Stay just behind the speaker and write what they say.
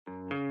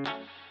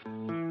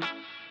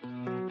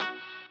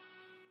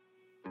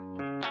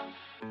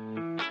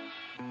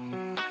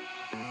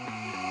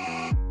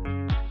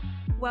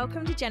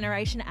Welcome to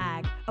Generation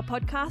Ag, a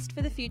podcast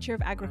for the future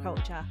of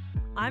agriculture.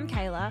 I'm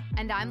Kayla.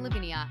 And I'm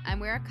Lavinia, and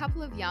we're a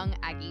couple of young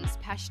Aggies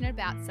passionate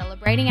about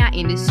celebrating our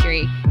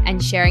industry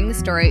and sharing the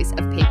stories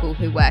of people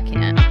who work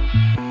in it.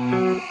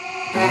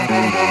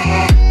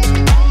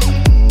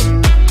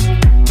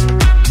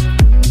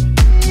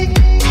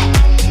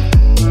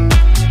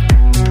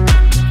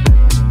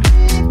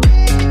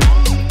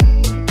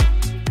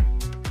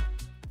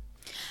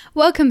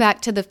 Welcome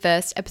back to the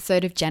first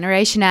episode of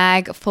Generation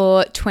Ag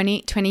for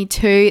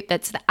 2022.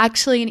 That's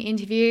actually an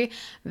interview.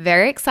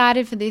 Very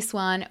excited for this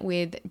one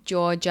with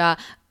Georgia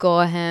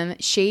Gorham.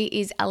 She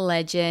is a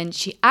legend.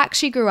 She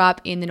actually grew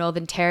up in the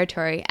Northern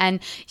Territory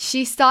and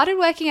she started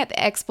working at the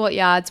export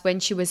yards when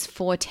she was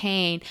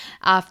 14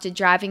 after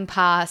driving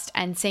past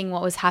and seeing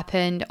what was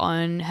happened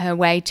on her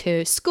way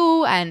to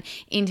school and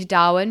into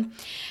Darwin.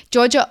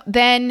 Georgia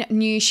then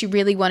knew she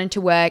really wanted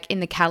to work in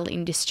the cattle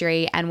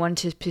industry and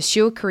wanted to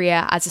pursue a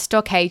career as a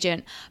stock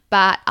agent.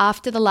 But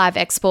after the live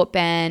export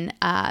ban,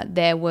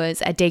 there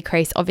was a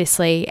decrease.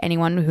 Obviously,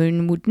 anyone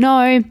who would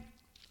know,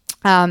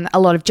 a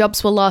lot of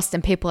jobs were lost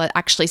and people are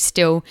actually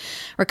still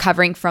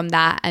recovering from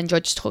that. And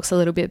George talks a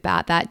little bit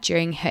about that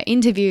during her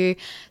interview.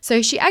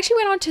 So she actually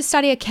went on to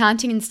study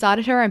accounting and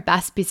started her own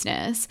BAS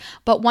business.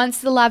 But once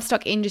the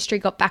livestock industry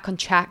got back on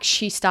track,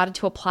 she started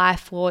to apply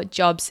for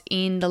jobs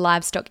in the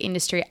livestock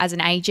industry as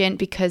an agent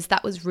because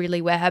that was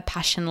really where her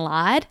passion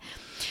lied.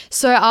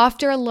 So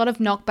after a lot of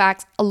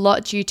knockbacks, a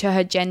lot due to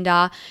her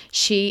gender,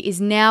 she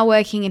is now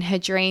working in her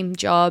dream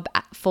job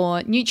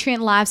for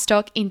Nutrient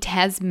Livestock in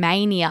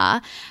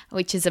Tasmania,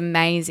 which is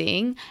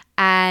amazing.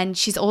 And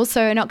she's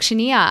also an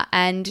auctioneer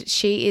and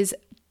she has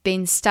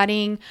been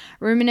studying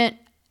ruminant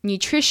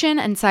nutrition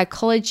and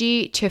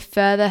psychology to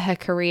further her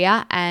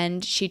career,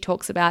 and she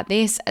talks about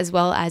this as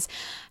well as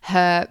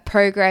her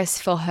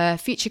progress for her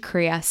future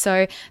career.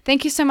 So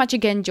thank you so much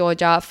again,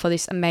 Georgia, for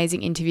this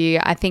amazing interview.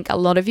 I think a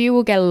lot of you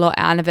will get a lot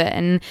out of it,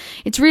 and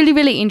it's really,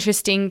 really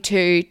interesting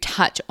to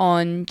touch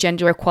on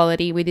gender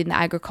equality within the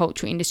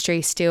agricultural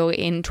industry still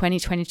in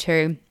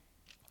 2022.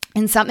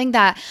 And something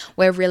that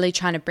we're really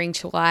trying to bring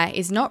to light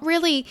is not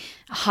really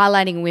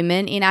highlighting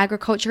women in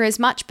agriculture as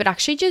much, but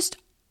actually just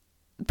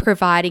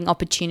providing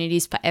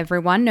opportunities for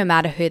everyone, no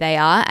matter who they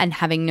are, and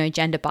having no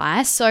gender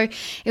bias. So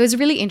it was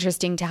really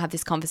interesting to have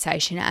this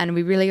conversation, and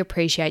we really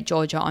appreciate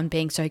Georgia on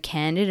being so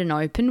candid and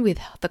open with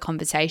the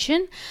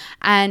conversation.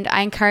 And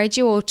I encourage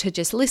you all to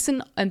just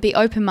listen and be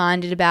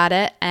open-minded about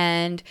it.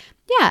 And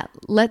yeah,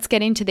 let's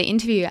get into the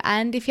interview.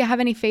 And if you have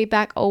any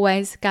feedback,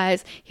 always,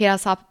 guys, hit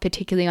us up,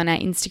 particularly on our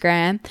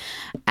Instagram.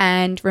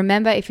 And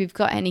remember, if you've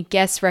got any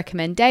guest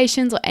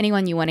recommendations or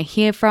anyone you want to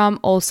hear from,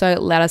 also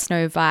let us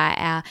know via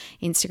our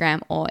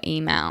Instagram or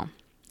email.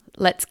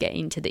 Let's get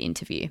into the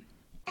interview.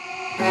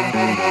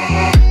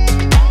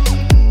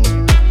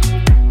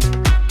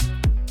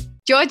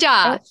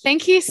 Georgia,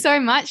 thank you so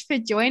much for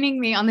joining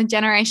me on the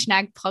Generation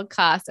Ag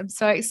podcast. I'm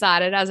so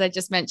excited, as I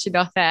just mentioned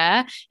off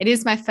air. It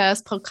is my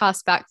first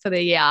podcast back for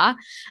the year.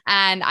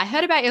 And I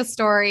heard about your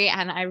story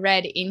and I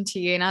read into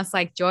you and I was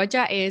like,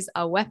 Georgia is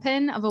a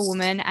weapon of a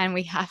woman and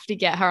we have to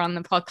get her on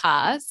the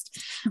podcast.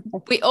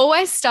 We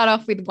always start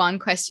off with one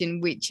question,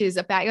 which is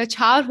about your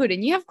childhood.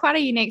 And you have quite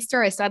a unique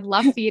story. So I'd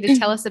love for you to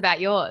tell us about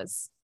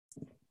yours.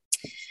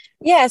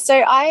 Yeah,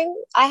 so I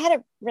had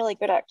a really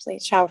good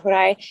childhood.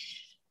 I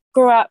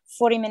grew up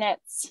 40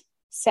 minutes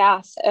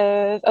south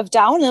of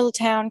Darwin, a little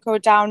town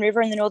called Darwin River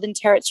in the Northern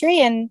Territory,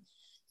 and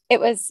it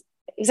was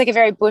like a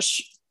very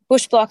bush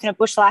block and a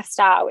bush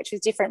lifestyle, which was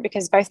different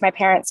because both my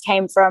parents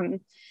came from,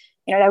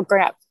 they were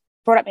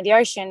brought up near the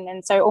ocean,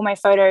 and so all my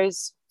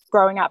photos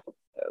growing up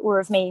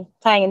were of me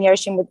playing in the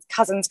ocean with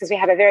cousins because we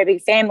have a very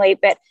big family.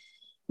 But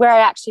where I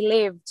actually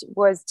lived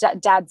was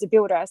Dad's a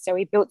builder, so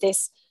we built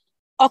this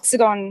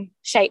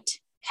octagon-shaped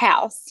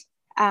house,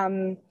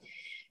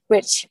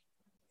 which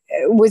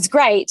was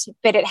great,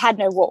 but it had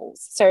no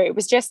walls. So it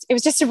was just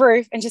a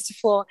roof and just a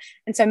floor.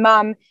 And so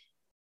Mum,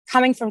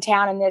 coming from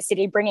town in the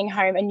city, bringing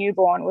home a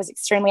newborn, was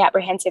extremely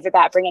apprehensive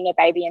about bringing a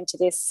baby into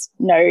this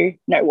no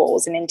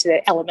walls and into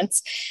the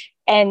elements.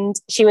 And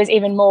she was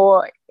even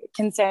more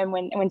concerned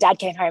when Dad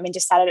came home and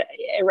just started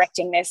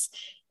erecting this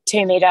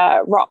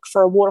 2-meter rock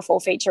for a waterfall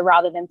feature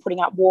rather than putting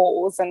up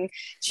walls. And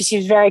she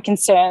was very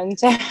concerned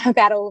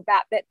about all of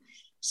that. But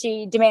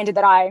she demanded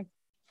that I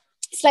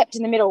slept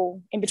in the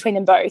middle in between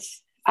them both.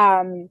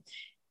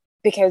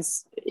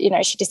 Because,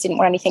 she just didn't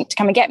want anything to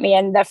come and get me.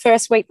 And the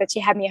first week that she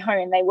had me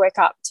home, they woke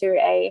up to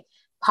a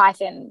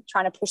python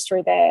trying to push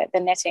through the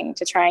netting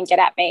to try and get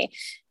at me.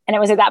 And it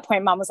was at that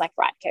point Mum was like,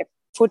 right, okay,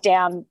 put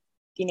down,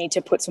 you need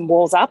to put some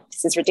walls up.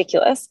 This is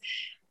ridiculous.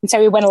 And so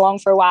we went along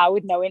for a while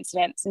with no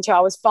incidents until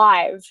I was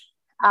 5.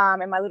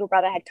 And my little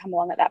brother had come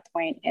along at that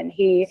point and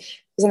he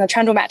was on the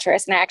trundle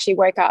mattress, and I actually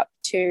woke up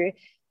to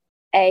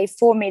a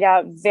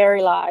 4-meter,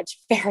 very large,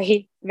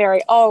 very,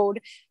 very old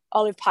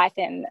olive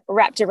python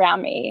wrapped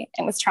around me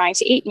and was trying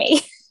to eat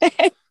me.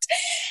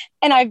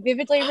 And I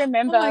vividly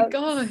remember oh my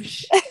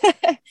gosh.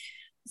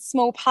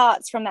 small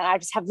parts from that. I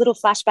just have little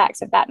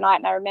flashbacks of that night.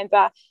 And I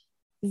remember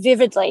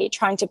vividly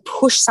trying to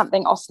push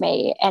something off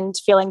me and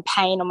feeling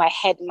pain on my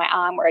head and my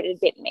arm where it had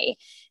bitten me.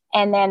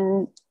 And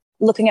then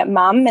looking at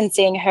mum and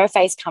seeing her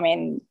face come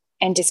in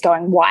and just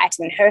going white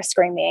and her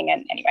screaming.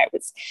 And anyway, it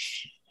was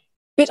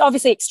but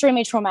obviously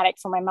extremely traumatic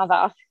for my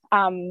mother,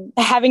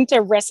 having to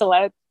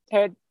wrestle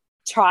her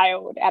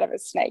child out of a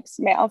snake's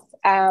mouth.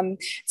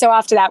 So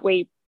after that,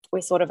 we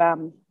sort of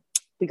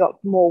we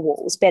got more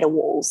walls, better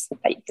walls.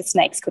 The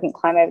snakes couldn't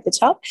climb over the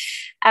top.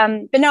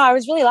 But no, I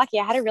was really lucky.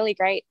 I had a really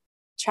great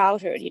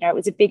childhood. You know, it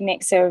was a big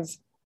mix of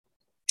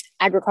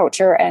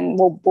agriculture and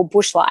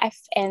bush life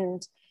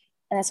and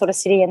a sort of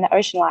city and the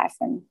ocean life,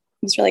 and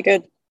it was really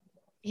good.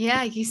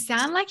 Yeah, you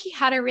sound like you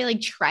had a really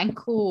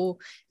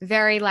tranquil,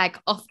 very like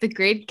off the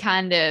grid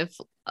kind of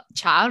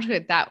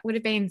childhood that would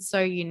have been so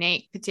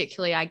unique,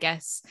 particularly, I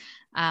guess,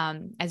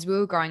 as we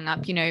were growing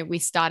up. You know, we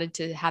started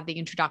to have the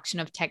introduction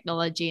of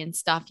technology and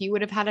stuff. You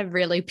would have had a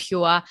really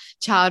pure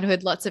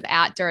childhood, lots of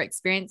outdoor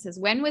experiences.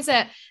 When was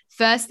it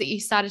first that you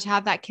started to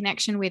have that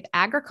connection with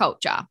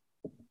agriculture?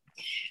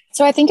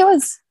 So I think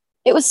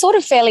it was sort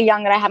of fairly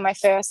young that I had my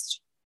first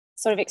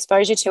sort of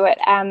exposure to it.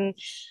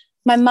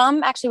 My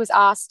mum actually was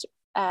asked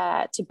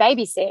to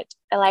babysit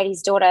a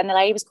lady's daughter, and the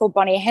lady was called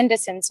Bonnie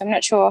Henderson. So I'm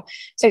not sure.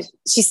 So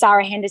she's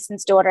Sarah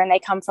Henderson's daughter, and they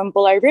come from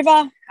Bullow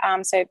River.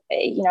 So,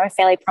 you know, a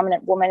fairly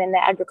prominent woman in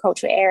the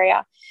agricultural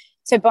area.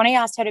 So Bonnie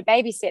asked her to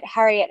babysit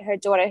Harriet, her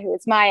daughter, who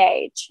was my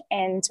age,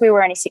 and we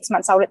were only 6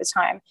 months old at the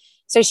time.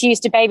 So she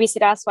used to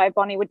babysit us while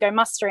Bonnie would go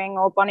mustering,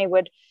 or Bonnie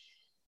would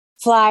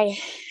fly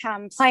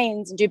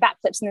planes and do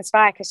backflips in the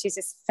sky because she's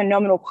this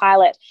phenomenal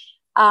pilot.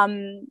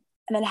 And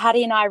then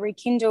Hattie and I we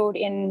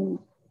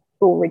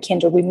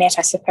met,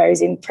 I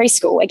suppose, in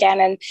preschool again.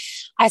 And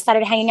I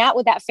started hanging out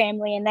with that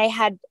family, and they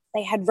had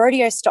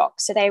rodeo stock.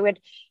 So they would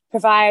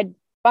provide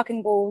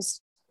bucking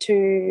bulls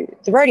to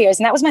the rodeos.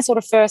 And that was my sort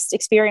of first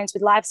experience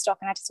with livestock.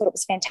 And I just thought it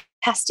was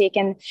fantastic.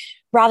 And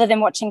rather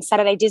than watching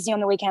Saturday Disney on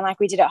the weekend like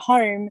we did at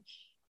home,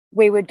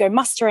 we would go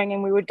mustering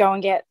and we would go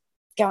and get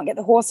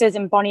the horses,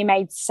 and Bonnie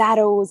made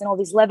saddles and all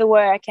this leather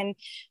work, and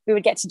we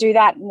would get to do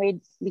that, and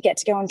we'd get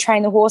to go and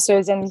train the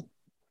horses. And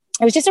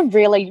it was just a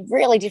really,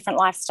 really different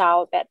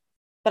lifestyle that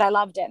I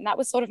loved it. And that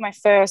was sort of my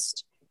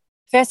first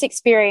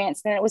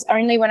experience. And it was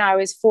only when I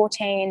was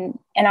 14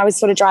 and I was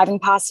sort of driving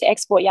past the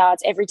export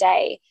yards every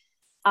day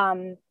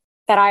that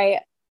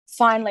I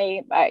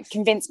finally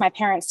convinced my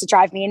parents to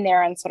drive me in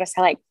there and sort of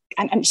say, like,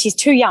 and she's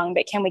too young,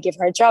 but can we give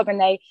her a job? And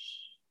they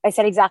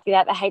said exactly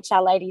that. The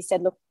HR lady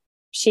said, look,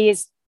 she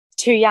is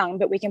too young,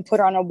 but we can put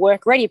her on a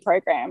work ready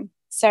program.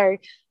 So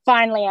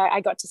finally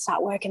I got to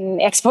start working in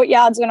the export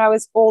yards when I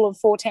was all of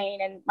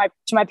 14, and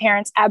to my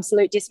parents'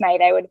 absolute dismay,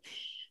 they would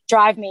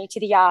drive me to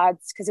the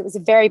yards because it was a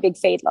very big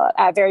feedlot,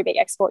 very big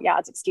export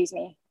yards,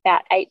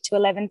 about 8,000 to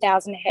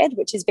 11,000 head,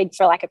 which is big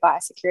for like a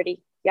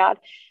biosecurity yard.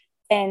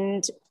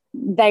 And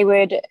they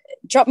would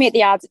drop me at the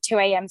yards at 2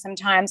 a.m.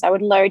 sometimes. I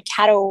would load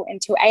cattle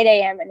until 8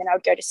 a.m. and then I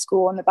would go to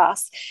school on the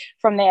bus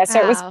from there.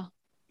 So It was,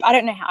 I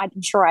don't know how,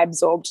 I'm sure I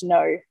absorbed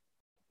no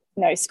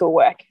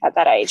schoolwork at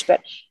that age,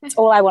 but it's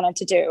all I wanted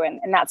to do.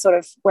 And that's sort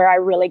of where I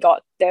really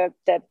got the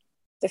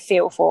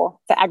feel for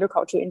the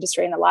agricultural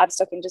industry and the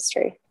livestock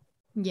industry.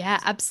 Yeah,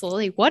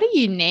 absolutely. What a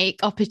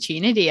unique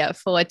opportunity at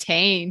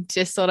 14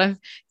 to sort of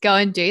go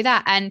and do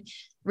that. And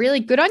really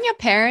good on your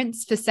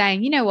parents for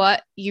saying, you know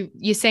what,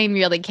 you seem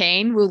really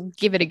keen. We'll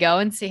give it a go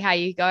and see how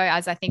you go.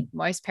 As I think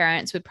most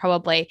parents would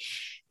probably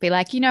be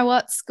like, you know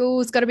what,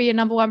 school's got to be your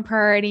number one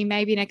priority,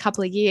 maybe in a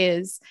couple of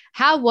years.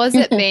 How was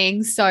it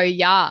being so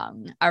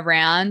young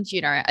around,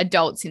 you know,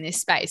 adults in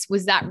this space?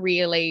 Was that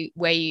really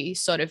where you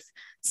sort of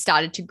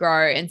started to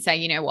grow and say,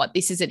 you know what,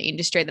 this is an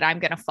industry that I'm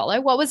going to follow?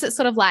 What was it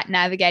sort of like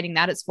navigating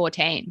that at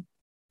 14?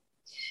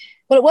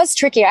 Well, it was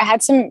tricky. I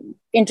had some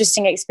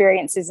interesting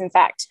experiences, in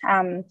fact.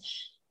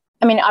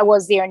 I mean, I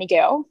was the only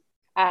girl,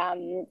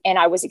 and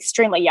I was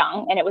extremely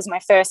young, and it was my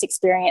first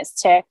experience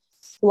to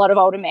a lot of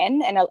older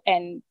men,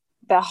 and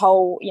the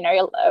whole, you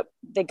know,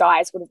 the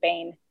guys would have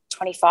been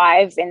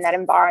 25 in that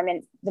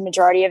environment, the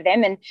majority of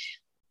them. And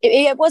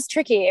it was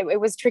tricky. It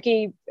was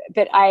tricky,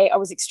 but I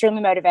was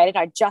extremely motivated.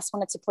 I just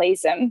wanted to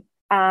please them.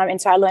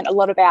 And so I learned a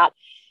lot about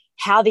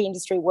how the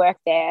industry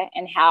worked there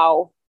and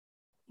how,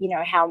 you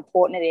know, how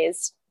important it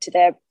is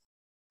to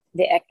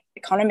the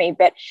economy,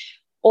 but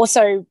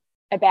also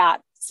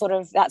about sort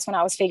of, that's when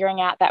I was figuring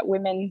out that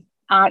women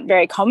aren't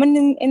very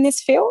common in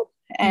this field,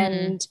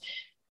 and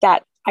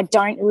that I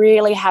don't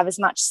really have as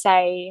much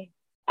say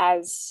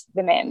as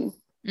the men.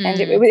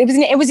 And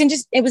it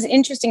was an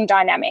interesting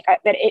dynamic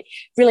that it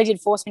really did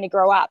force me to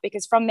grow up,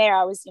 because from there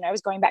I was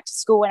going back to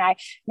school, and I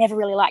never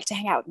really liked to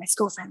hang out with my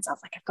school friends. I was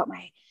like, I've got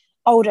my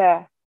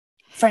older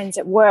friends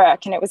at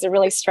work, and it was a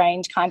really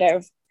strange kind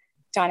of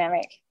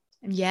dynamic.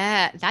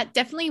 Yeah, that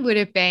definitely would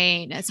have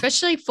been,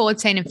 especially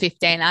 14 and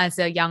 15 as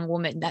a young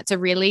woman. That's a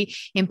really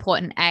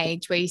important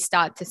age where you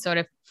start to sort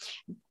of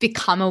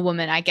become a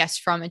woman, I guess,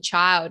 from a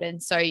child.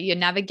 And so you're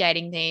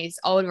navigating these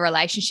older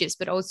relationships,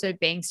 but also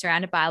being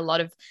surrounded by a lot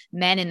of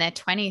men in their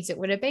 20s. It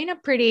would have been a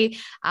pretty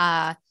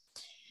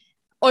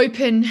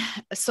open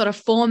sort of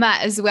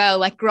format as well,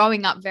 like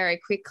growing up very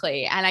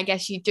quickly. And I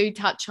guess you do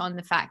touch on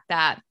the fact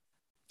that,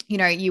 you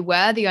know, you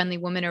were the only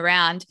woman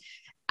around.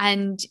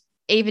 And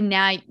even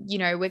now, you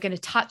know, we're going to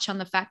touch on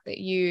the fact that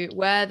you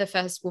were the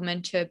first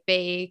woman to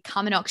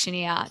become an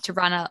auctioneer, to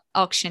run an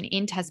auction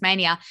in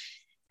Tasmania.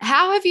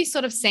 How have you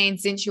sort of seen,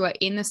 since you were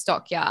in the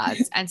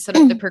stockyards and sort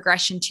of the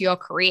progression to your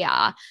career,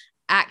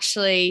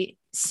 actually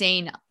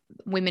seen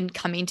women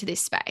come into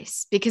this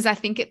space? Because I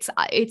think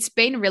it's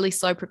been a really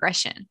slow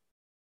progression.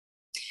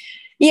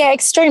 Yeah,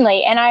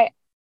 extremely. And I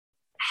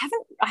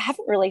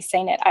haven't really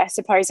seen it, I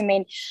suppose. I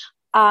mean,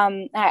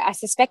 I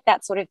suspect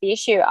that's sort of the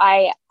issue.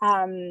 I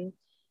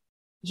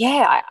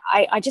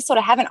just sort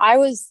of haven't.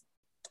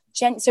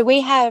 So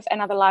we have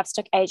another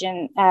livestock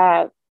agent,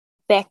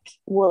 Beck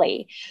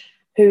Woolley,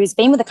 who's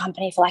been with the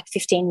company for like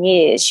 15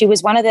 years. She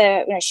was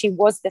she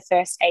was the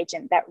first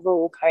agent that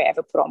Rural Co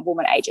ever put on,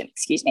 woman agent,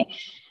 excuse me.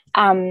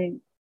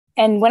 And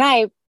when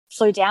I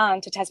flew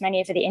down to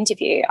Tasmania for the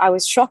interview, I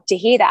was shocked to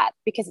hear that,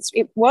 because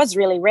it was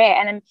really rare.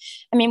 And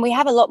I mean, we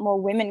have a lot more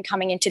women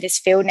coming into this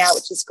field now,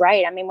 which is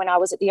great. I mean, when I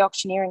was at the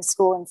auctioneering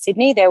school in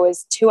Sydney, there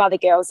was 2 other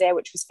girls there,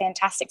 which was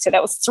fantastic. So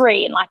that was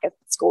 3 in like a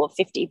school of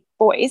 50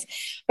 boys,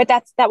 but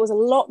that was a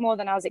lot more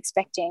than I was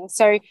expecting.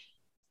 So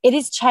it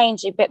is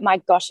changing, but my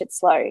gosh, it's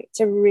slow. It's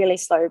a really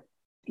slow,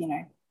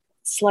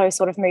 slow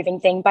sort of moving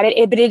thing, but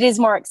it is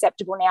more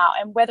acceptable now.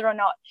 And whether or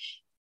not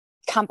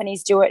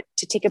companies do it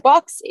to tick a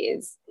box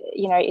is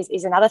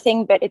another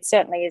thing, but it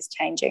certainly is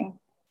changing.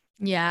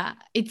 Yeah,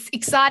 it's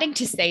exciting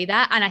to see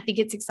that. And I think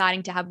it's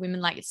exciting to have women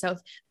like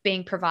yourself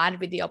being provided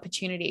with the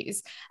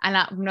opportunities. And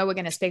I know we're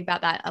going to speak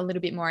about that a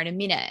little bit more in a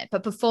minute.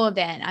 But before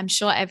then, I'm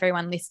sure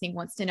everyone listening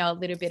wants to know a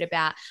little bit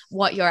about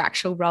what your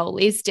actual role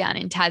is down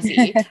in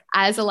Tassie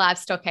as a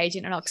livestock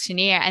agent and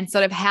auctioneer, and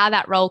sort of how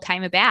that role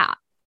came about.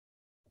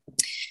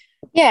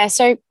 Yeah,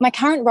 so my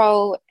current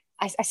role,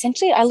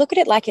 I look at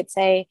it like it's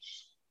a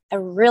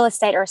real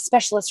estate or a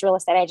specialist real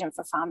estate agent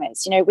for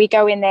farmers. We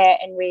go in there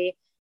and we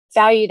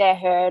value their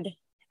herd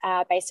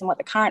based on what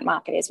the current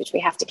market is, which we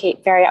have to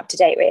keep very up to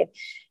date with,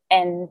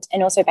 and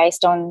also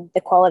based on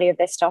the quality of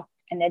their stock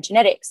and their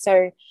genetics.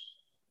 So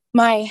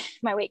my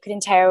week could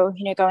entail,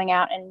 going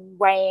out and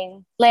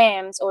weighing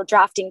lambs or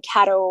drafting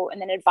cattle,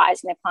 and then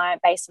advising the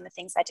client based on the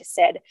things I just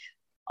said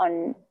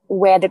on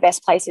where the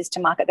best place is to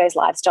market those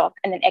livestock,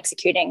 and then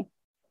executing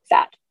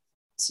that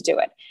to do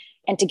it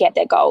and to get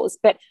their goals.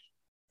 But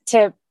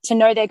to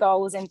know their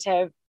goals and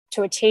to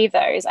achieve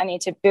those, I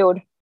need to build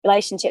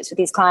relationships with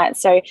these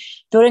clients. So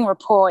building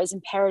rapport is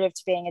imperative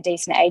to being a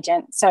decent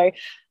agent. So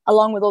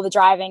along with all the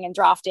driving and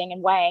drafting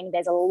and weighing,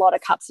 there's a lot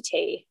of cups of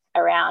tea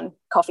around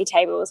coffee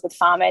tables with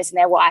farmers and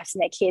their wives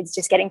and their kids,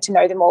 just getting to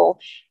know them all,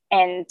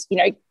 and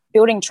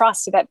building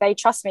trust so that they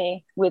trust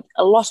me with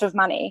a lot of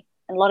money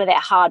and a lot of their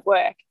hard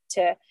work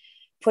to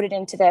put it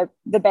into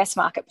the best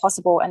market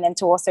possible, and then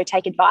to also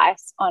take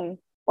advice on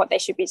what they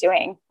should be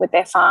doing with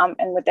their farm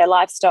and with their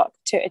livestock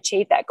to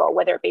achieve that goal,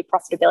 whether it be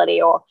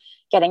profitability or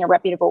getting a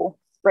reputable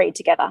breed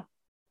together.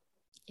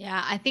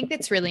 Yeah, I think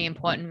that's really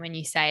important when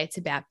you say it's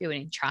about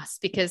building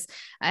trust, because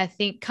I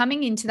think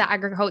coming into the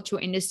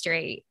agricultural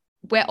industry,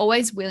 we're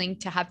always willing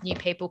to have new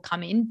people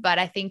come in, but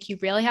I think you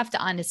really have to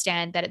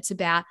understand that it's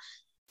about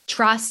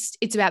trust,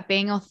 it's about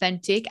being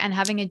authentic and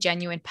having a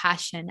genuine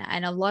passion.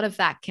 And a lot of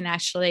that can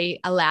actually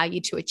allow you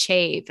to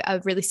achieve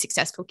a really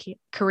successful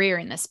career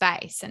in the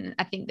space. And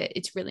I think that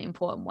it's really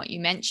important what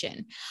you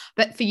mentioned.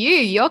 But for you,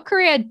 your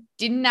career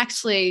didn't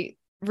actually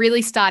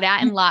really start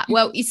out in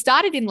you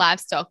started in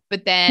livestock,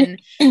 but then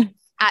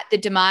at the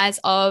demise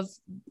of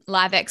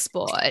live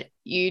export,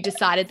 you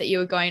decided that you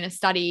were going to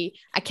study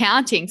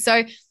accounting.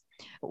 So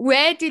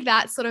where did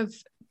that sort of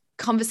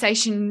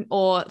conversation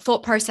or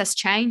thought process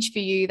change for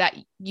you that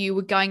you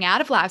were going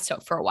out of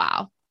livestock for a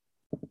while?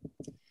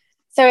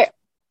 So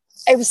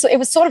it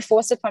was sort of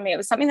forced upon me. It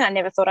was something that I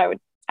never thought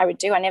I would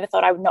do. I never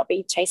thought I would not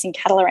be chasing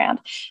cattle around.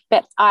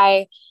 But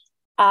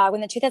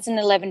when the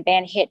 2011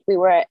 ban hit, we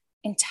were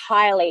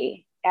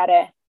entirely out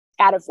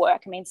of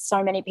work. I mean,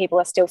 so many people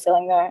are still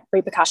feeling the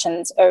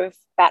repercussions of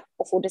that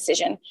awful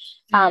decision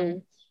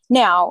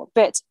now.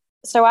 But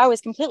so I was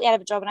completely out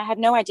of a job, and I had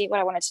no idea what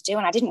I wanted to do,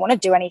 and I didn't want to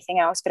do anything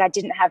else, but I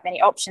didn't have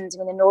many options. I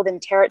mean, the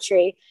Northern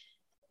Territory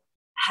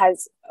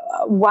has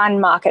one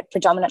market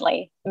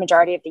predominantly the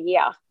majority of the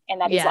year,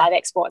 and that is live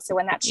export. So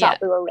when that shut,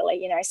 we were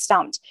really,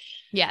 stumped.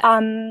 Yeah.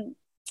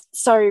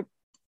 So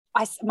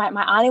my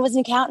auntie was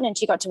an accountant, and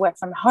she got to work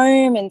from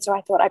home. And so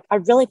I thought I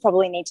really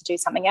probably need to do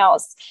something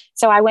else.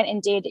 So I went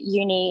and did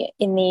uni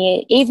in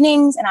the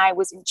evenings, and I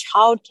was in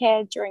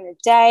childcare during the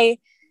day.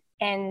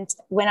 And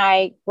when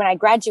I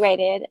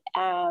graduated,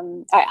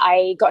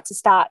 I got to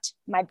start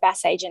my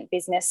BAS agent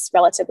business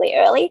relatively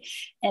early.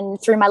 And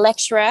through my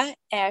lecturer,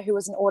 who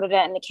was an auditor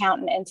and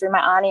accountant, and through my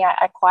auntie,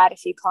 I acquired a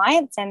few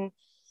clients and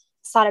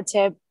started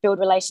to build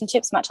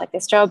relationships, much like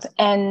this job.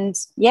 And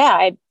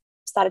I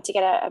started to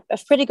get a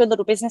pretty good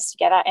little business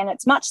together. And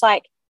it's much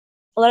like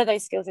a lot of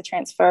those skills are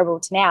transferable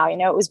to now.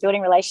 It was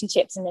building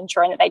relationships and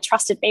ensuring that they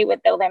trusted me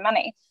with all their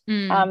money.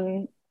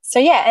 And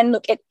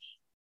look,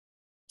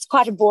 it's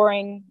quite a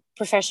boring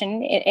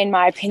profession in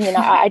my opinion.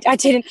 I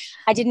didn't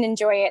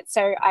enjoy it.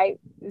 So I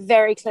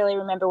very clearly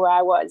remember where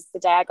I was the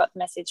day I got the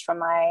message from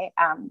my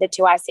the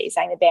 2IC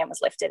saying the ban was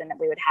lifted and that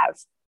we would have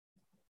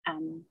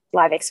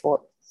live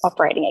export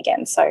operating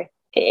again. So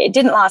it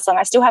didn't last long.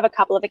 I still have a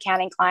couple of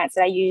accounting clients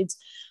that I use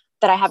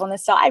that I have on the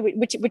side,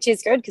 which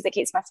is good because it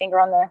keeps my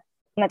finger on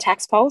the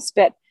tax pulse.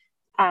 But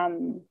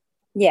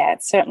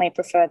certainly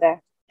prefer the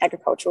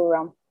agricultural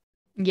realm.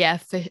 Yeah,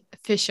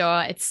 for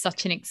sure. It's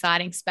such an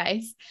exciting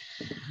space.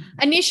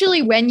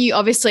 Initially, when you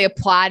obviously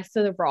applied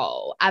for the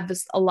role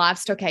as a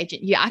livestock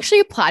agent, you actually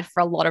applied for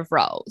a lot of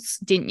roles,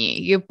 didn't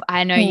you?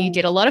 I know you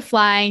did a lot of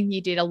flying,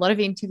 you did a lot of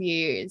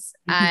interviews,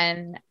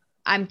 and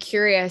I'm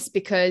curious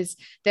because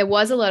there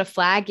was a lot of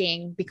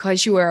flagging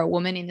because you were a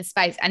woman in the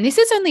space. And this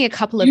is only a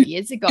couple of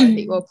years ago that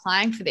you were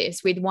applying for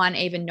this, with one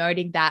even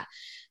noting that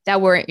they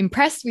were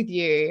impressed with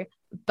you,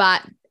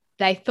 but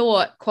they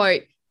thought,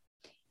 quote,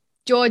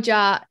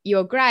 Georgia,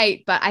 you're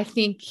great, but I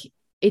think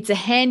it's a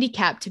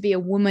handicap to be a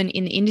woman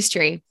in the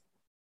industry.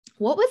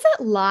 What was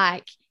it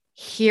like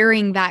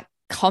hearing that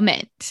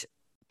comment?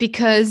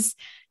 Because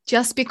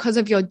just because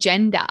of your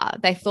gender,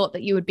 they thought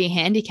that you would be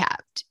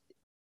handicapped.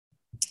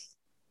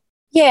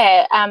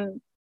 Yeah. I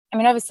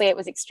mean, obviously it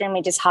was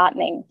extremely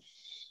disheartening,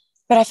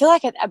 but I feel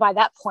like by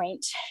that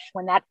point,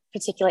 when that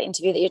particular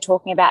interview that you're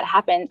talking about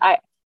happened, I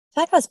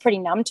feel like I was pretty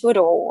numb to it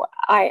all.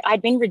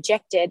 I'd been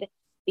rejected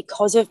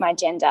because of my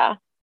gender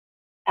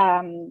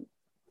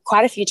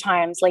quite a few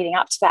times leading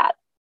up to that.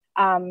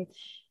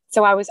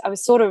 So I was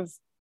sort of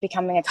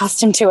becoming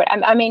accustomed to it.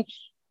 I mean,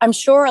 I'm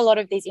sure a lot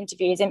of these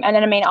interviews, and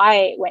I mean,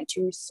 I went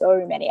to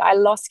so many. I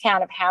lost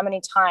count of how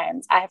many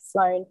times I have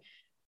flown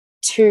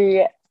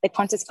to the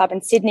Qantas Club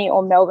in Sydney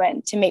or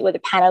Melbourne to meet with a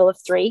panel of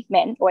 3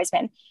 men, always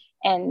men,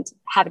 and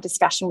have a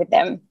discussion with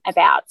them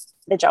about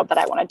the job that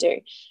I want to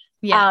do.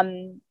 Yeah.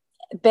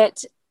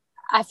 But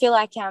I feel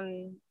like,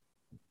 I'm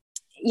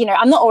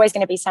not always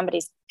going to be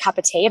somebody's cup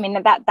of tea. I mean,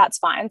 that's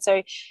fine.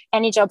 So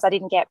any jobs I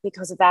didn't get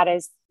because of that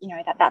is,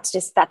 that's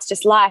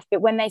just life. But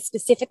when they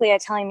specifically are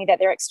telling me that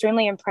they're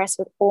extremely impressed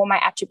with all my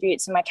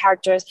attributes and my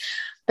characters,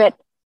 but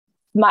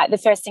the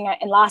first thing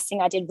and last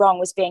thing I did wrong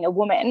was being a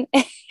woman,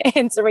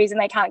 and the reason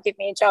they can't give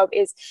me a job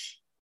is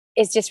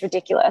just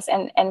ridiculous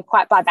and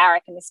quite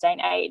barbaric in this day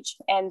and age.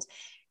 And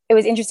it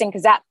was interesting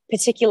because that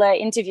particular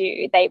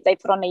interview, they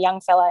put on a young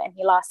fella and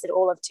he lasted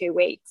all of 2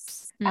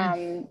 weeks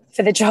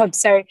for the job.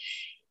 So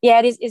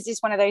yeah, it's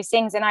just one of those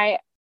things. And I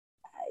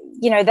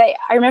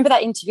remember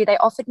that interview, they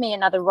offered me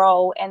another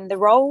role, and the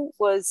role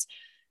was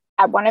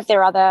at one of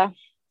their other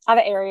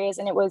areas,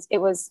 and it would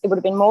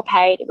have been more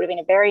paid. It would have been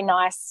a very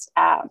nice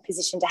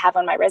position to have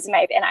on my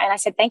resume. And I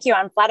said, thank you,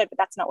 I'm flattered, but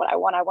that's not what I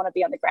want. I want to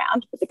be on the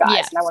ground with the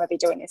guys, and I want to be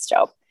doing this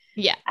job.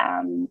 Yeah.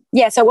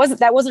 So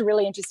that was a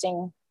really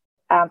interesting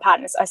part.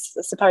 And I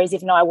suppose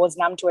even though I was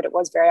numb to it, it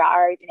was very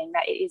eye-opening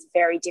that it is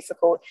very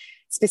difficult,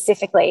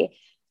 specifically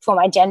for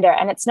my gender.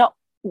 And it's not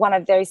one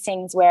of those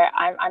things where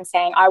I'm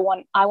saying I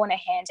want a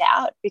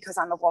handout because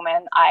I'm a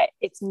woman.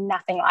 It's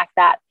nothing like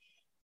that.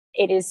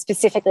 It is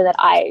specifically that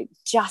I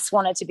just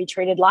wanted to be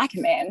treated like a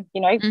man.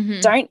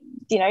 Don't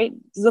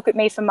look at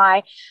me for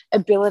my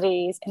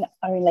abilities and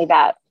only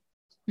that.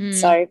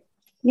 So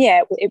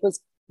yeah, it was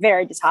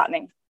very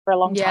disheartening for a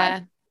long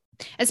time.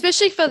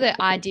 Especially for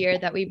the idea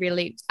that we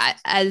really,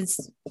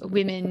 as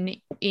women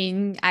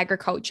in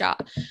agriculture,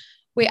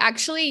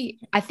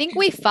 I think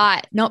we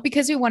fight not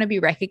because we want to be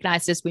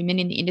recognized as women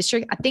in the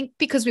industry. I think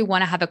because we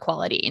want to have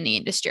equality in the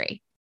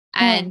industry.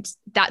 And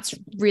that's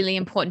really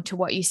important to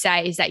what you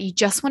say, is that you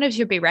just want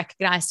to be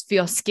recognized for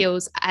your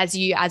skills as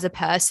a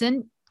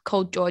person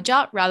called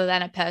Georgia, rather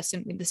than a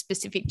person with a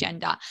specific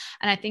gender.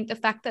 And I think the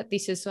fact that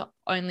this is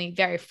only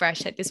very fresh,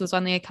 that this was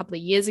only a couple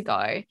of years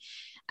ago,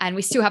 and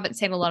we still haven't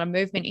seen a lot of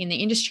movement in the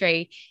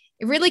industry,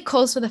 it really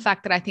calls for the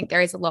fact that I think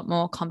there is a lot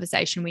more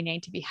conversation we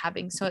need to be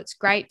having. So it's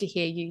great to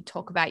hear you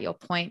talk about your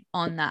point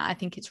on that. I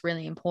think it's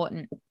really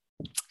important.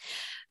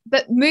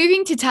 But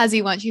moving to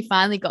Tassie, once you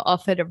finally got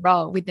offered a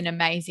role with an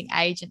amazing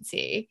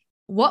agency,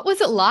 what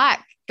was it like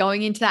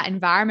going into that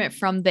environment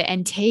from the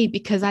NT?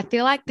 Because I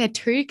feel like they're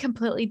 2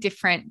 completely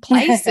different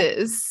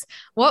places.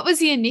 What was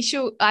the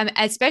initial,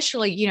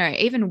 especially,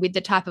 even with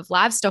the type of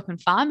livestock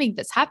and farming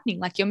that's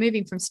happening, like you're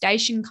moving from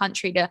station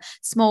country to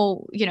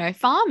small,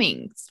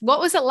 farming.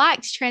 What was it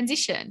like to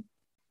transition?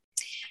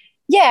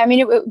 Yeah, I mean,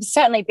 it was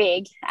certainly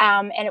big,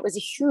 and it was a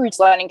huge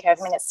learning curve.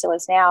 I mean, it still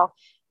is now.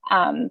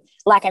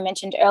 Like I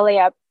mentioned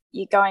earlier,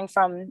 you're going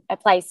from a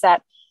place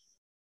that,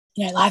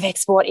 live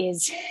export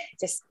is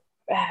just,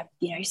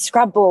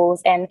 scrub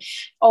bulls and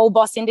old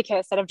boss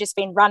indicas that have just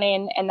been run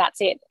in and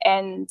that's it.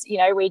 And,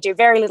 we do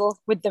very little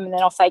with them and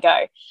then off they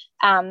go.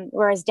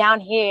 Whereas down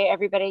here,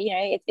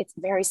 everybody, it's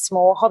very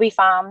small hobby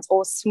farms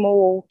or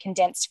small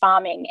condensed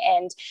farming,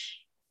 and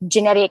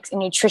genetics and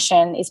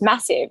nutrition is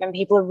massive, and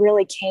people are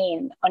really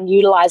keen on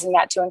utilizing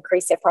that to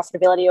increase their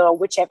profitability or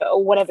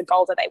whatever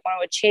goal that they want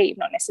to achieve,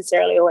 not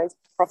necessarily always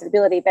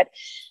profitability. But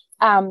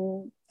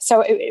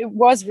so it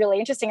was really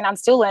interesting, and I'm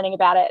still learning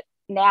about it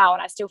now,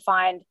 and I still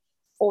find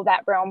all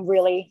that realm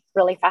really,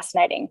 really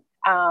fascinating.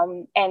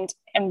 and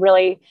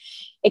really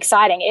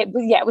exciting.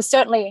 It was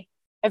certainly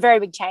a very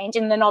big change.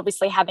 And then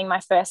obviously having my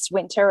first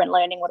winter and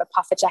learning what a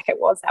puffer jacket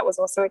was, that was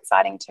also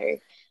exciting too.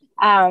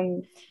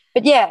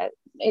 But yeah,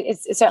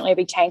 it's certainly a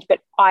big change, but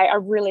I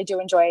really do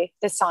enjoy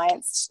the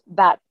science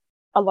that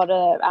a lot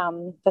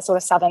of the sort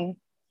of southern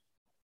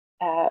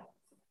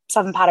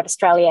part of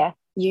Australia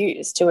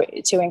use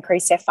to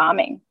increase their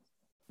farming.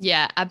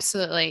 Yeah,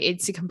 absolutely.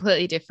 It's a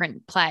completely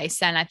different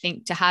place. And I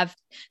think to have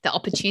the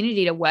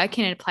opportunity to work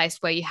in a place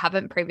where you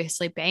haven't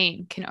previously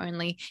been can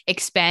only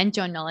expand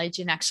your knowledge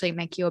and actually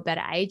make you a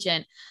better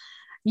agent.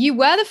 You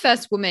were the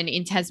first woman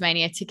in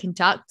Tasmania to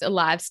conduct a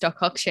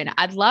livestock auction.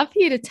 I'd love for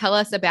you to tell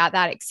us about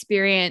that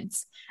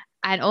experience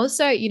and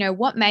also, you know,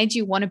 what made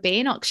you want to be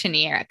an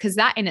auctioneer, because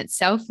that in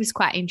itself is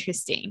quite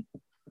interesting.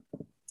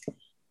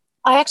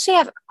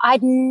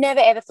 I'd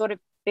never ever thought of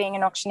being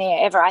an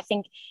auctioneer ever. I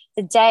think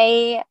the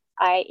day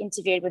I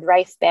interviewed with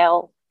Rafe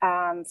Bell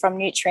from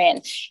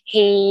Nutrien,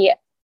 he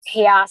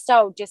asked,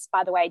 "Oh, just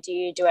by the way, do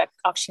you do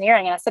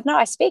auctioneering?" And I said, "No,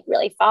 I speak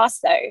really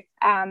fast though.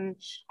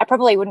 I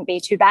probably wouldn't be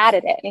too bad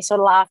at it." And he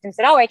sort of laughed and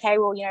said, "Oh, okay,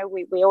 well, you know,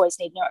 we always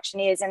need new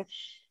auctioneers." And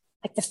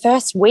like the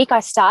first week I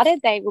started,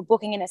 they were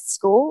booking in a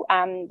school.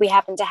 We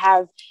happened to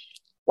have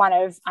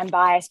I'm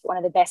biased, but one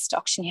of the best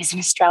auctioneers in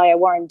Australia,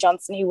 Warren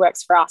Johnson, who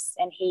works for us,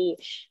 and he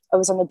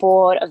was on the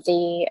board of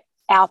the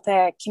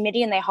ALPA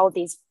committee, and they hold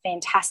these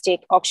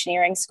fantastic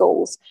auctioneering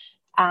schools.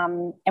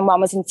 And one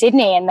was in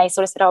Sydney, and they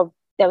sort of said, "Oh,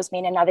 there was me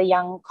and another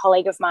young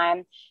colleague of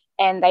mine,"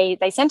 and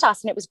they sent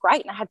us, and it was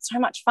great, and I had so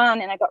much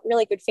fun, and I got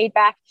really good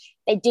feedback.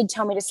 They did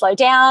tell me to slow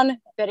down,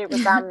 but it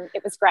was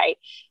it was great.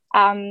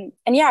 And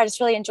yeah, I just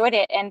really enjoyed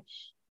it. And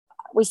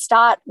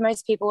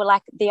most people,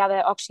 like the other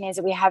auctioneers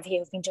that we have here,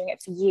 have been doing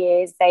it for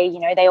years.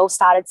 They all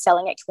started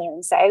selling at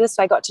clearance sales,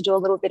 so I got to do a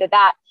little bit of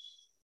that.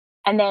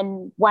 And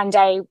then one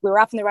day we were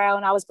up in the rail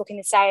and I was booking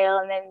the sale,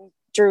 and then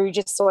Drew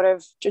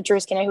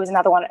Skinner, who was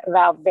another one of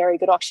our very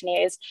good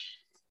auctioneers,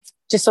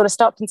 just sort of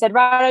stopped and said,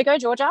 "Right, go,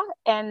 Georgia."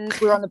 And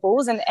we were on the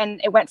bulls, and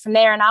it went from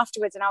there. And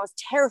afterwards, and I was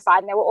terrified,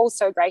 and they were all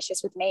so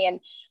gracious with me. And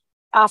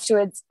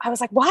afterwards I was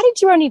like, "Why did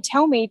you only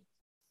tell me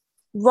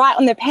right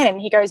on the pen?"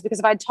 And he goes, "Because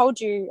if I'd told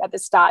you at the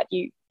start,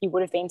 you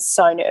would have been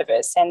so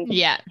nervous." And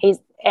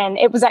and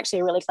it was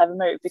actually a really clever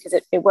move because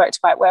it worked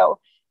quite well.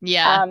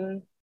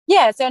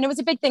 So, and it was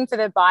a big thing for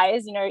the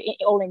buyers, you know,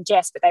 all in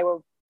jest, but they were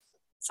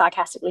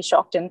sarcastically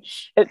shocked. And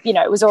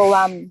it was all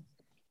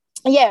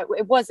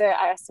it was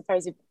I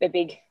suppose a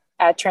big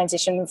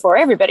transition for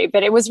everybody,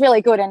 but it was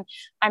really good. And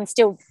I'm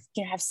still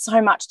have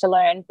so much to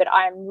learn, but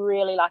I'm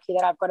really lucky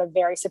that I've got a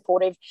very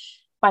supportive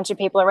bunch of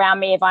people around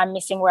me. If I'm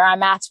missing where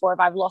I'm at, or if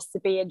I've lost the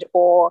bid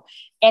or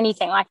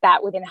anything like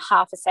that, within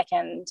half a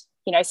second,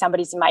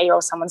 somebody's in my ear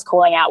or someone's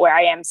calling out where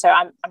I am. So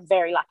I'm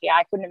very lucky.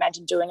 I couldn't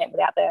imagine doing it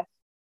without the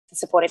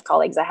supportive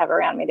colleagues I have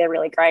around me. They're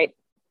really great.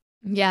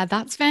 Yeah,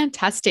 that's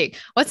fantastic.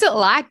 What's it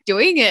like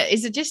doing it?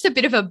 Is it just a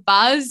bit of a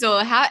buzz,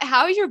 or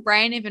how is your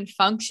brain even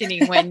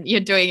functioning when you're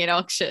doing an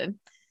auction?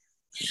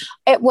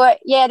 It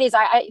is.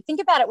 I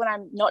think about it when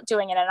I'm not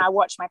doing it, and I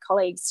watch my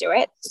colleagues do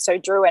it. So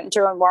Drew and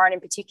Warren in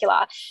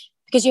particular,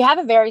 because you have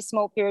a very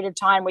small period of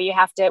time where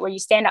you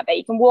stand up there.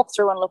 You can walk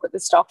through and look at the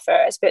stock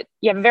first, but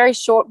you have a very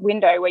short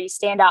window where you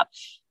stand up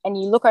and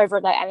you look over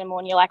at that animal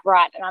and you're like,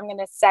 right, and I'm going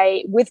to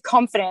say with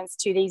confidence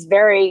to these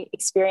very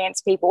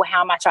experienced people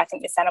how much I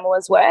think this animal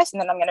is worth,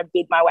 and then I'm going to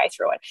bid my way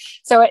through it.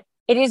 So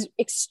it is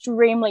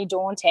extremely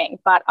daunting,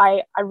 but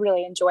I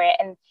really enjoy it.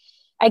 And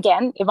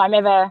again, if I'm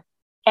ever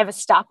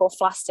stuck or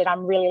flustered,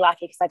 I'm really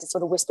lucky because I just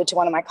sort of whispered to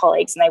one of my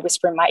colleagues and they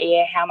whisper in my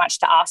ear how much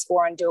to ask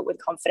for and do it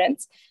with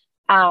confidence.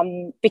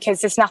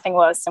 Because there's nothing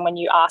worse than when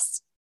you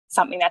ask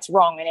something that's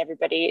wrong and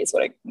everybody is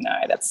sort of, no,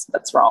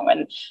 that's wrong.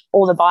 And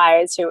all the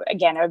buyers, who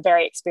again are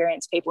very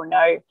experienced people,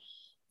 know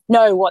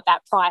what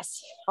that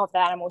price of the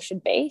animal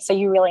should be. So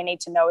you really need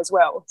to know as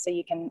well, so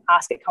you can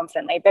ask it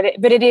confidently. But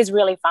it is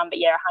really fun. But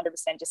yeah,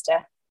 100% just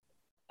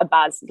a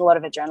buzz, a lot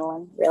of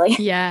adrenaline, really.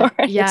 Yeah,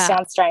 It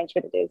sounds strange,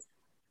 but it is.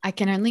 I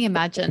can only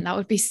imagine. That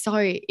would be so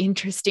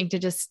interesting to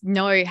just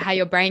know how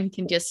your brain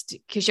can just,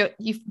 because you're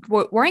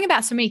worrying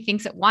about so many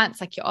things at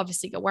once. Like you're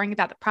worrying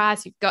about the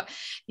price, you've got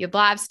your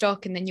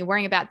livestock, and then you're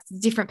worrying about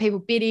different people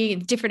bidding in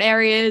different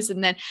areas.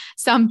 And then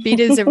some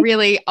bidders are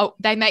really,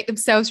 they make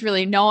themselves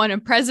really known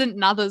and present,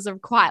 and others are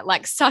quite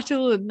like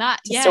subtle and that.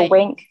 Just a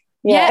wink.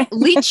 Yeah,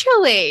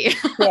 literally.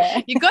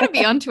 Yeah. You've got to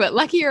be onto it.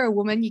 Lucky you're a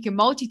woman. You can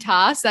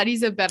multitask. That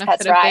is a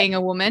benefit of being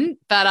a woman.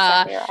 But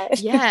right.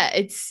 Yeah,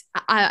 it's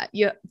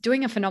you're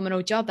doing a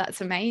phenomenal job. That's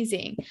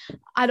amazing.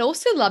 I'd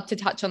also love to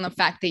touch on the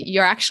fact that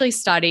you're actually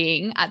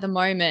studying at the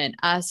moment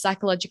a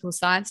psychological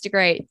science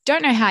degree.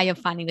 Don't know how you're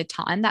finding the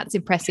time. That's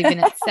impressive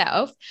in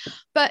itself.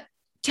 But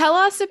tell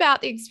us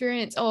about the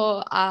experience,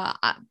 or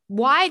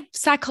why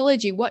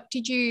psychology? What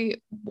did you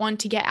want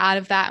to get out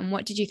of that, and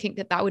what did you think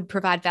that would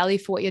provide value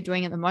for what you're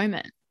doing at the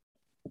moment?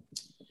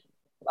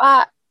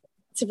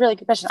 It's a really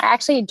good question. I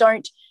actually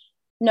don't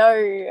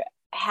know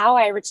how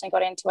I originally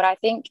got into it. I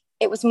think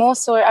it was more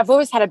so I've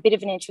always had a bit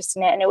of an interest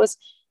in it, and it was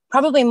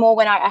probably more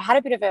when I had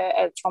a bit of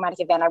a traumatic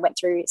event. I went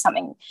through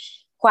something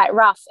quite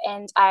rough.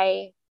 And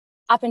I,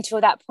 up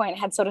until that point,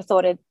 had sort of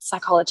thought of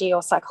psychology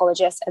or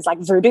psychologist as like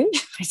voodoo.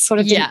 I sort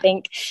of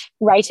didn't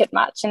rate it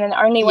much. And then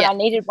only when I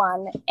needed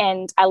one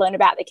and I learned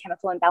about the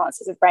chemical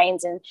imbalances of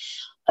brains and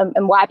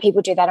why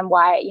people do that and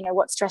why, you know,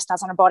 what stress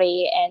does on a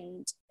body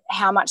and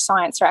how much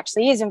science there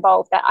actually is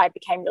involved, that I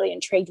became really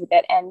intrigued with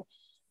it. And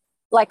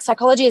like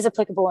psychology is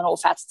applicable in all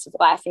facets of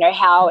life, you know,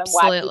 how and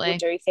why people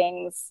do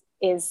things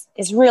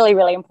is really,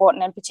 really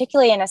important. And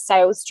particularly in a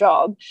sales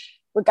job,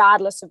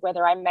 regardless of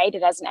whether I made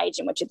it as an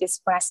agent, which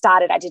when I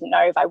started, I didn't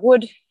know if I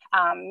would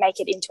make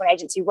it into an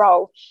agency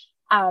role,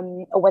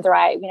 or whether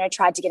I, you know,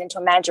 tried to get into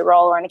a manager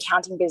role or an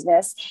accounting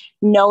business,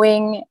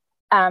 knowing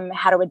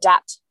how to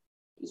adapt,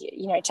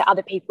 you know, to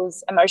other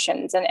people's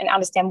emotions and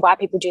understand why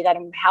people do that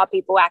and how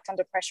people act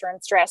under pressure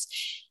and stress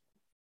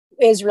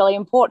is really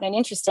important and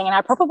interesting. And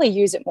I probably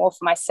use it more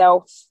for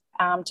myself,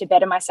 to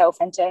better myself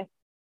and to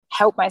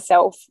help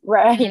myself,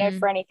 you know,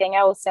 for anything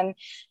else. And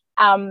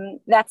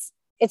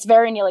it's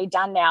very nearly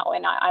done now.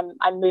 And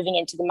I'm moving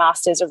into the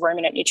Masters of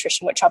Ruminant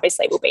Nutrition, which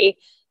obviously will be,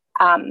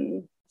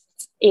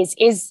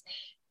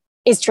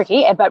 is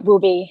tricky, but will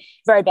be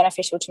very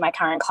beneficial to my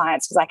current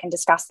clients because I can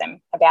discuss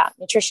them about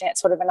nutrition.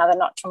 It's sort of another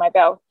notch on my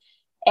belt.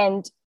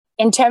 And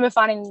in terms of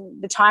finding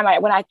the time,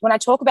 when I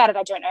talk about it,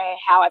 I don't know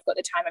how I've got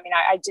the time. I mean,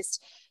 I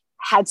just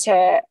had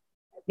to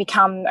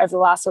become, over the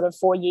last sort of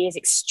 4 years,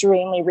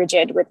 extremely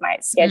rigid with my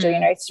schedule, you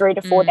know, 3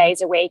 to 4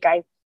 days a week.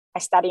 I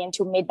study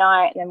until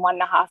midnight, and then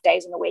 1.5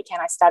 days on the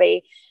weekend I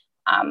study.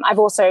 I've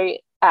also,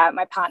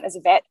 my partner's a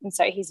vet, and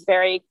so he's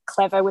very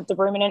clever with the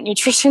ruminant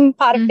nutrition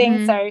part of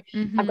things. So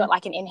I've got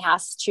like an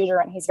in-house tutor,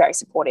 and he's very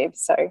supportive.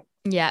 So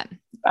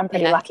I'm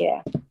pretty lucky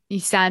there. You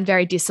sound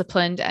very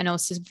disciplined and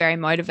also very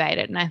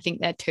motivated. And I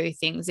think they're two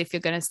things. If you're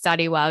going to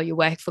study while you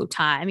work full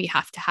time, you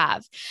have to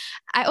have.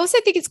 I also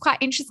think it's quite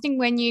interesting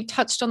when you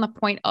touched on the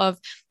point of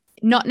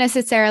not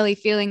necessarily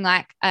feeling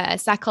like a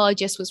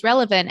psychologist was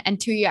relevant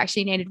until you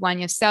actually needed one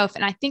yourself.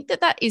 And I think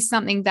that is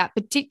something that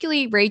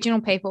particularly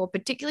regional people,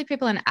 particularly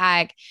people in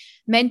ag,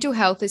 mental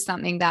health is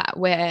something that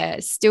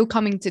we're still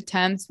coming to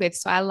terms with.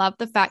 So I love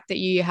the fact that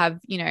you have,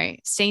 you know,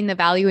 seen the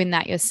value in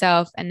that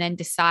yourself and then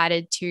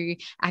decided to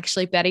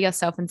actually better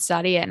yourself and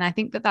study it. And I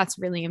think that that's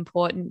really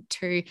important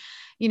to,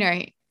 you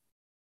know,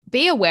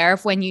 be aware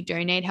of when you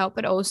do need help,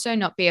 but also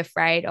not be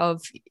afraid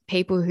of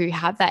people who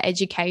have that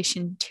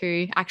education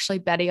to actually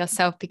better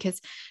yourself,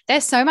 because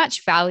there's so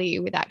much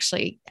value with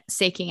actually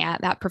seeking out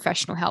that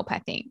professional help, I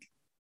think.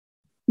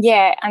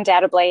 Yeah,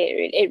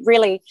 undoubtedly. It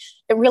really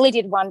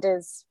did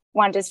wonders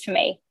for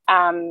me.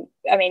 I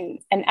mean,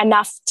 and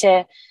enough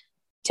to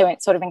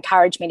sort of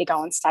encourage me to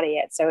go and study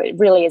it. So it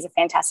really is a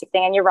fantastic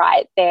thing. And you're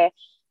right,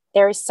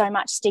 there is so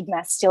much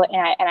stigma still,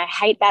 and I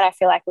hate that. I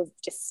feel like we've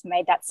just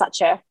made that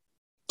such a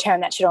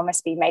term that should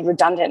almost be made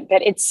redundant,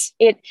 but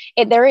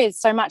there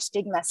is so much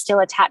stigma still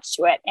attached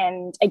to it.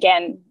 And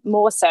again,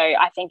 more so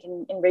I think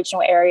in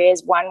regional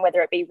areas, one,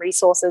 whether it be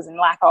resources and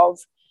lack of,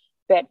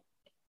 but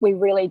we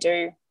really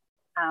do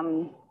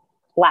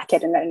lack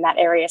it in that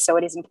area. So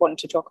it is important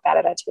to talk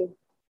about it too.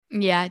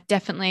 Yeah,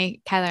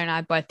 definitely. Kayla and I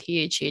are both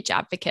huge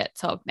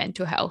advocates of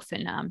mental health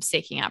and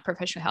seeking out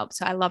professional help.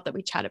 So I love that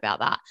we chat about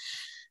that.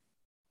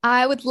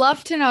 I would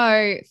love to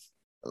know,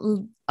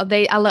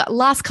 the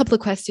last couple of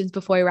questions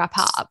before we wrap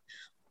up.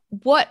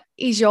 What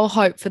is your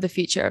hope for the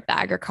future of the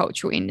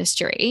agricultural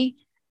industry?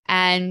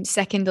 And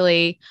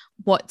secondly,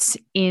 what's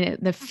in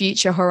the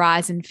future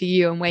horizon for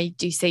you, and where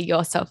do you see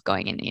yourself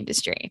going in the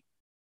industry?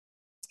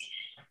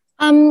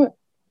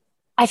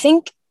 I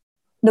think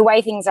the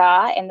way things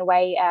are, and the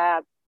way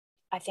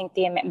I think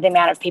the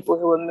amount of people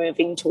who are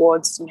moving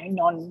towards, you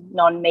know,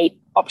 non-meat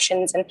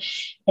options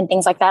and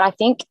things like that, I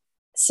think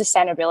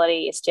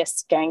sustainability is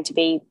just going to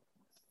be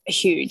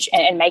huge,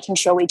 and making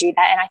sure we do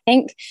that. And I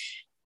think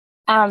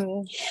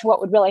what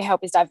would really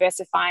help is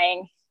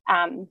diversifying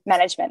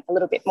management a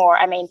little bit more.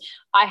 I mean,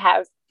 I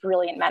have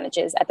brilliant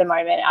managers at the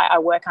moment. I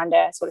work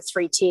under sort of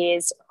 3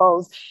 tiers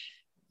of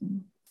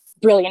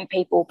brilliant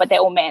people, but they're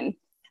all men.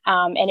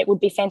 And it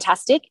would be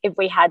fantastic if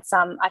we had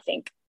some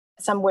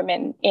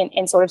women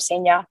in sort of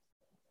senior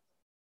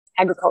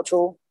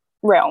agricultural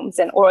realms,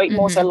 or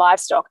more so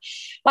livestock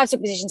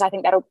positions. I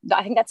think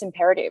that's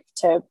imperative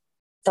to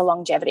the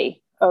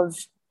longevity of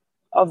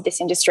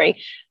this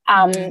industry.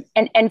 And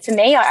for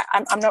me,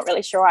 I'm not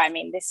really sure. I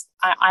mean,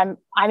 I'm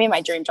in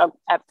my dream job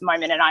at the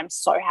moment, and I'm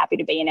so happy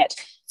to be in it.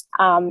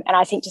 And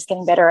I think just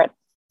getting better at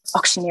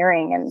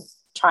auctioneering and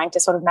trying to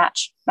sort of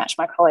match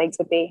my colleagues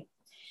would be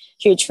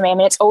huge for me. I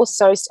mean, it's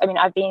also,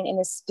 I've been in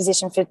this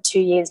position for 2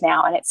 years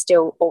now, and it's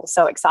still all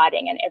so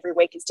exciting, and every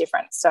week is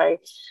different. So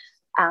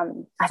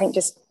I think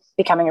just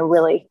becoming a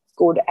really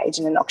good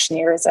agent and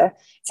auctioneer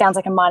sounds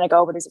like a minor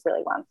goal, but is a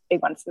really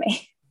big one for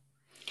me.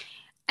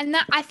 And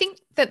I think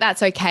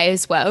that's okay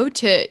as well,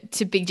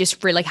 to be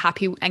just really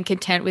happy and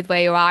content with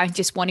where you are and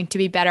just wanting to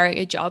be better at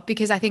your job,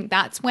 because I think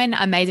that's when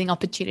amazing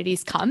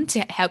opportunities come to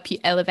help you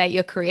elevate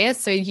your career.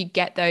 So you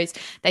get those,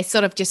 they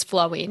sort of just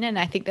flow in. And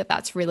I think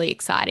that's really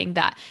exciting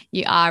that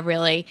you are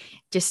really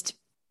just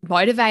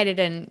motivated,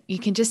 and you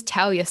can just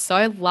tell you're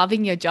so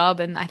loving your job.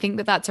 And I think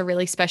that that's a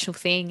really special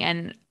thing.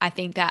 And I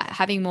think that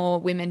having more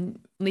women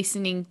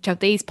listening to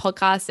these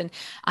podcasts and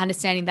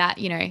understanding that,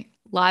 you know,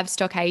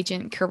 livestock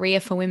agent career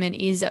for women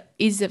is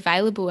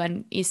available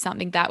and is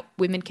something that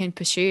women can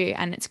pursue.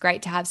 And it's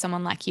great to have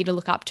someone like you to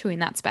look up to in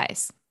that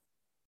space.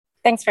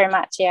 Thanks very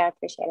much. Yeah, I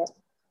appreciate it.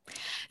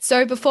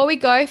 So before we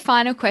go,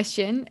 final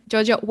question,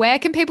 Georgia, where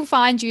can people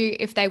find you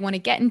if they want to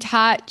get in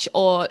touch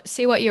or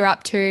see what you're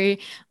up to?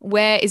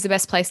 Where is the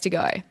best place to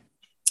go?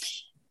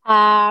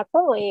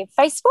 Probably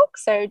Facebook.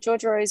 So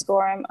Georgia Rose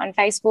Gorham on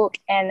Facebook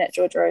and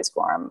Georgia Rose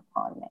Gorham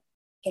on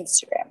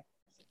Instagram.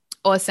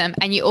 Awesome.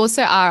 And you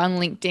also are on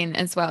LinkedIn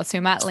as well. So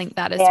we might link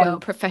that as well,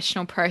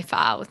 professional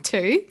profile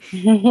too.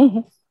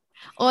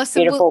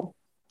 Awesome. Beautiful. Well,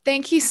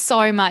 thank you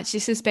so much.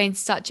 This has been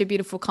such a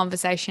beautiful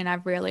conversation.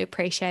 I've really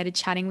appreciated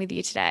chatting with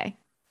you today.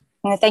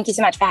 Thank you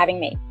so much for having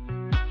me.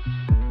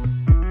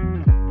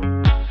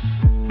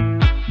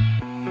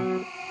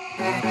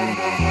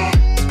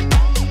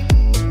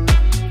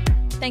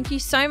 Thank you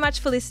so much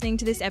for listening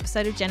to this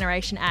episode of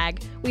Generation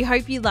Ag. We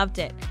hope you loved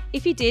it.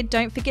 If you did,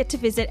 don't forget to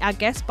visit our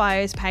guest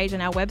bios page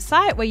on our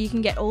website where you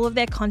can get all of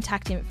their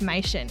contact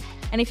information.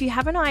 And if you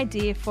have an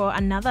idea for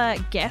another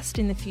guest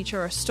in the future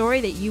or a story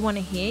that you want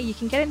to hear, you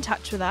can get in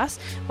touch with us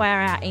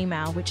via our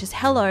email, which is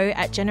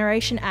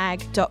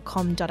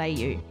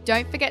hello@generationag.com.au.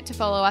 Don't forget to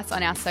follow us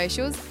on our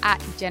socials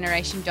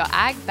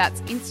 @generation.ag.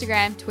 That's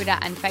Instagram, Twitter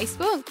and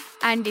Facebook.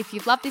 And if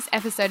you've loved this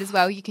episode as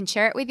well, you can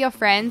share it with your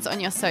friends on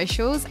your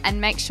socials and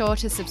make sure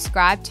to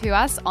subscribe to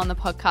us on the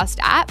podcast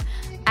app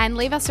and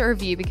leave us a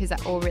review because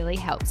that all really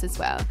helps as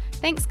well.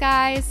 Thanks,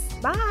 guys.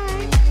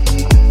 Bye.